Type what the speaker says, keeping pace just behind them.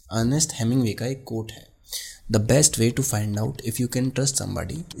Ernest Hemingway का एक coat है, the best way to find out if you can trust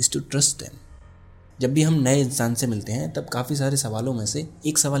somebody is to trust them. जब भी हम नए इंसान से मिलते हैं तब काफ़ी सारे सवालों में से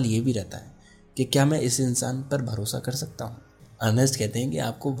एक सवाल ये भी रहता है कि क्या मैं इस इंसान पर भरोसा कर सकता हूँ। अर्नेस्ट कहते हैं कि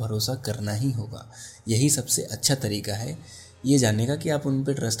आपको भरोसा करना ही होगा। यही सबसे अच्छा तरीका है ये जानने का कि आप उन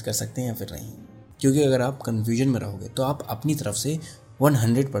पर ट्रस्ट कर सकते हैं या फिर नहीं। क्योंकि अगर आप कन्फ्यूजन में रहोगे तो आप अपनी तरफ से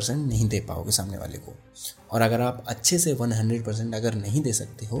 100% नहीं दे पाओगे सामने वाले को, और अगर आप अच्छे से 100% अगर नहीं दे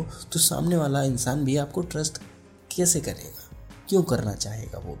सकते हो तो सामने वाला इंसान भी आपको ट्रस्ट कैसे करेगा, क्यों करना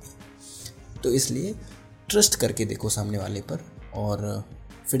चाहेगा वो भी। तो इसलिए ट्रस्ट करके देखो सामने वाले पर और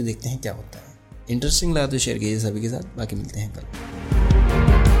फिर देखते हैं क्या होता है। इंटरेस्टिंग लगा तो शेयर कीजिए सभी के साथ। बाकी मिलते हैं कल।